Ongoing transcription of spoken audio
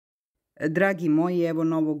Dragi moji, evo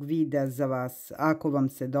novog videa za vas. Ako vam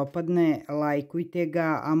se dopadne, lajkujte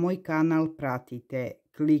ga, a moj kanal pratite.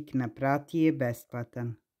 Klik na prati je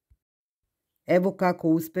besplatan. Evo kako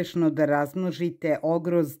uspešno da razmnožite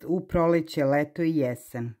ogrozd u proleće, leto i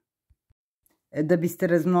jesen. Da biste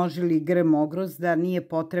razmnožili grm ogrozda, nije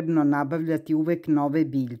potrebno nabavljati uvek nove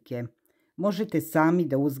biljke. Možete sami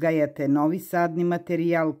da uzgajate novi sadni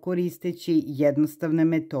materijal koristeći jednostavne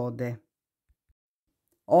metode.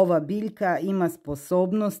 Ova biljka ima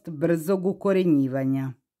sposobnost brzog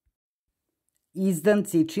ukorenjivanja.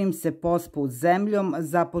 Izdanci čim se pospu zemljom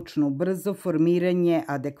započnu brzo formiranje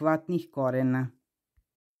adekvatnih korena.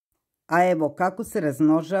 A evo kako se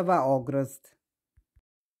razmnožava ogrozd.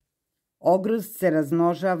 Ogrozd se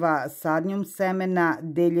razmnožava sadnjom semena,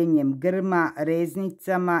 deljenjem grma,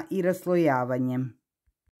 reznicama i raslojavanjem.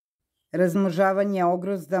 Razmnožavanje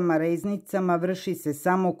ogrozdama reznicama vrši se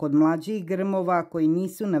samo kod mlađih grmova koji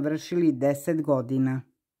nisu navršili 10 godina.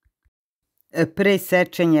 Pre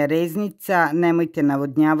sečenja reznica nemojte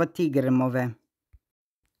navodnjavati grmove.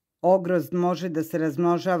 Ogrozd može da se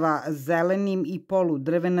razmnožava zelenim i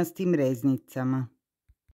poludrvenastim reznicama.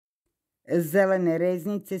 Zelene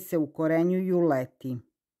reznice se ukorenjuju leti.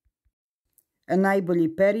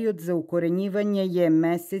 Najbolji period za ukorenjivanje je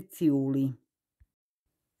mesec juli.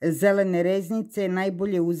 Zelene reznice je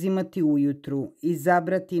najbolje uzimati ujutru,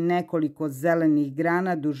 izabrati nekoliko zelenih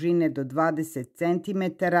grana dužine do 20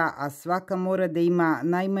 cm, a svaka mora da ima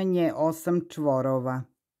najmanje 8 čvorova.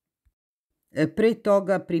 Pre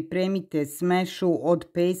toga pripremite smešu od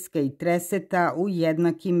peska i treseta u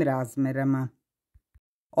jednakim razmerama.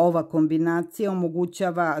 Ova kombinacija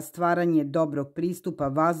omogućava stvaranje dobrog pristupa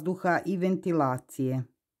vazduha i ventilacije.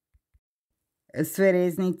 Sve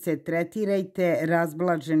reznice tretirajte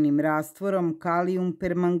razblaženim rastvorom kalijum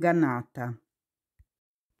permanganata.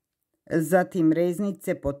 Zatim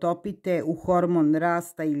reznice potopite u hormon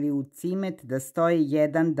rasta ili u cimet da stoje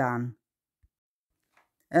 1 dan.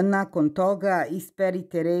 Nakon toga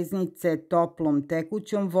isperite reznice toplom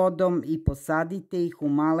tekućom vodom i posadite ih u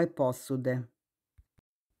male posude.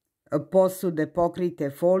 Posude pokrijte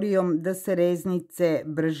folijom da se reznice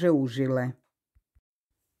brže užile.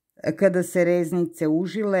 Kada se reznice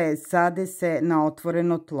užile, sade se na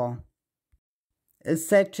otvoreno tlo.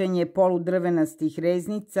 Sečenje poludrvenastih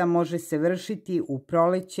reznica može se vršiti u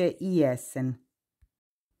proleće i jesen.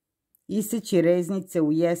 Iseći reznice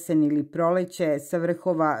u jesen ili proleće sa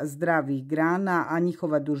vrhova zdravih grana, a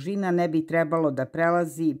njihova dužina ne bi trebalo da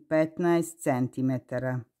prelazi 15 cm.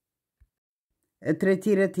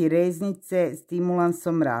 Tretirati reznice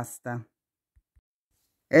stimulansom rasta.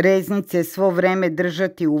 Reznice svo vreme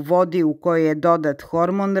držati u vodi u kojoj je dodat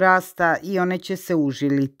hormon rasta i one će se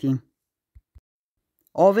užiliti.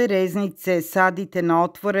 Ove reznice sadite na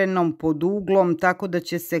otvorenom pod uglom tako da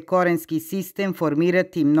će se korenski sistem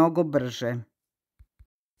formirati mnogo brže.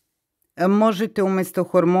 Možete umjesto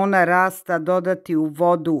hormona rasta dodati u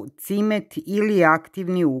vodu cimet ili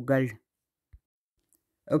aktivni ugalj.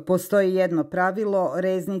 Postoji jedno pravilo,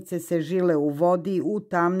 reznice se žile u vodi u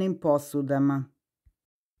tamnim posudama.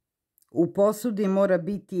 U posudi mora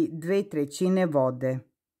biti 2/3 vode.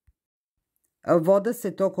 Voda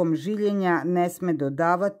se tokom žiljenja ne sme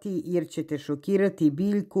dodavati jer ćete šokirati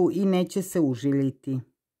biljku i neće se užiliti.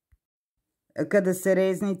 Kada se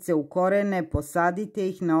reznice ukorene, posadite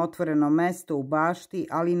ih na otvoreno mesto u bašti,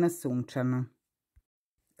 ali na sunčano.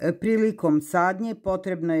 Prilikom sadnje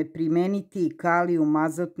potrebno je primeniti kalijum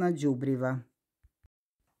azotna đubriva.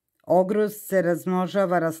 Ogrozd se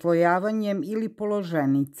razmnožava raslojavanjem ili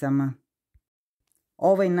položenicama.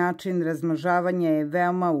 Ovaj način razmnožavanja je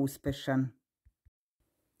veoma uspešan.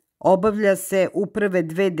 Obavlja se u prve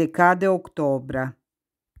 2 dekade oktobra.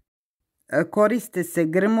 Koriste se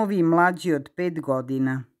grmovi mlađi od 5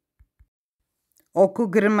 godina. Oko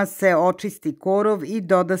grma se očisti korov i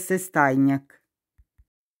doda se stajnjak.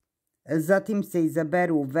 Zatim se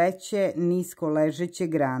izaberu veće, nisko ležeće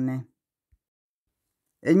grane.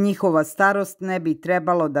 Njihova starost ne bi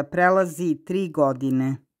trebalo da prelazi 3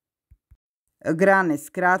 godine. Grane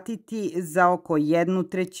skratiti za oko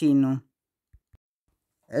 1/3.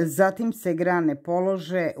 Zatim se grane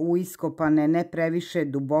polože u iskopane ne previše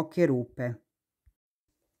duboke rupe.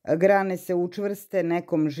 Grane se učvrste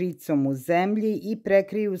nekom žicom u zemlji i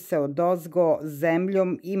prekriju se odozgo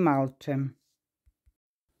zemljom i malčem.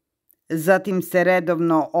 Zatim se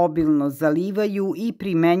redovno obilno zalivaju i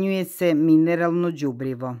primenjuje se mineralno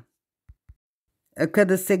đubrivo.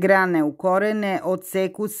 Kada se grane ukorene,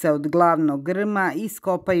 odseku se od glavnog grma i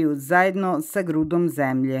skopaju zajedno sa grudom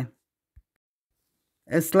zemlje.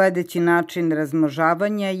 Sljedeći način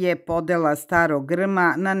razmnožavanja je podela starog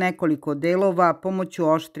grma na nekoliko delova pomoću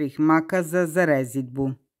oštrih makaza za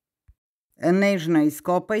rezidbu. Nežno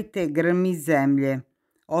iskopajte grm iz zemlje.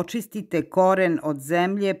 Očistite koren od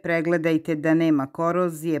zemlje, pregledajte da nema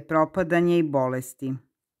korozije, propadanja i bolesti.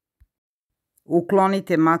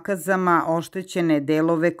 Uklonite makazama oštećene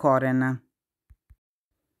delove korena.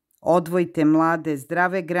 Odvojite mlade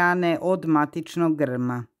zdrave grane od matičnog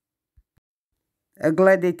grma.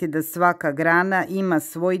 Gledajte da svaka grana ima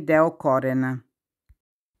svoj deo korena.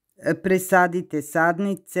 Presadite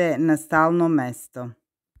sadnice na stalno mesto.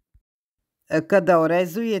 Kada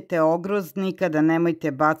orezujete ogrozd, nikada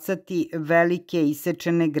nemojte bacati velike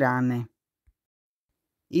isečene grane.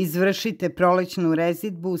 Izvršite prolećnu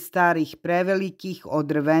rezidbu starih prevelikih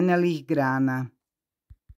odrvenelih grana.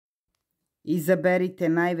 Izaberite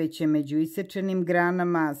najveće među isečenim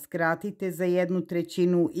granama, skratite za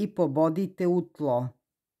 1/3 i pobodite u tlo.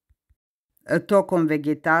 Tokom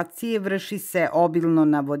vegetacije vrši se obilno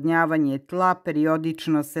navodnjavanje tla,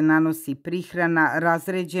 periodično se nanosi prihrana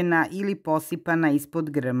razređena ili posipana ispod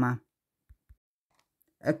grma.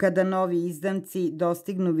 Kada novi izdanci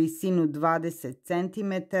dostignu visinu 20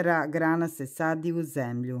 cm, grana se sadi u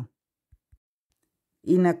zemlju.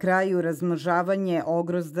 I na kraju razmnožavanje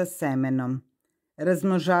ogrozda semenom.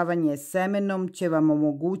 Razmnožavanje semenom će vam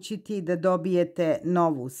omogućiti da dobijete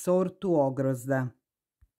novu sortu ogrozda.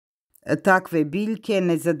 Takve biljke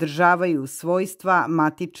ne zadržavaju svojstva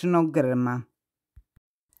matičnog grma.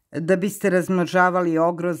 Da biste razmnožavali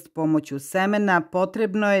ogrozd pomoću semena,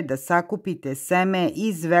 potrebno je da sakupite seme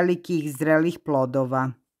iz velikih zrelih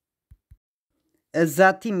plodova.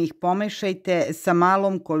 Zatim ih pomešajte sa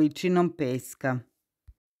malom količinom peska.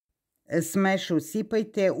 Smeš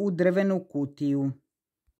usipajte u drvenu kutiju.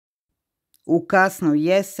 U kasnu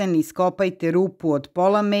jesen iskopajte rupu od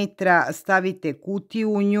pola metra, stavite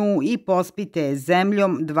kutiju u nju i pospite je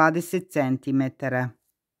zemljom 20 cm.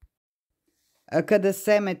 Kada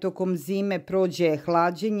seme tokom zime prođe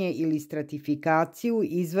hlađenje ili stratifikaciju,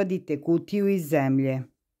 izvadite kutiju iz zemlje.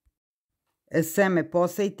 Seme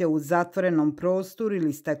posejte u zatvorenom prostoru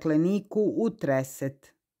ili stakleniku u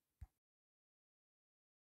treset.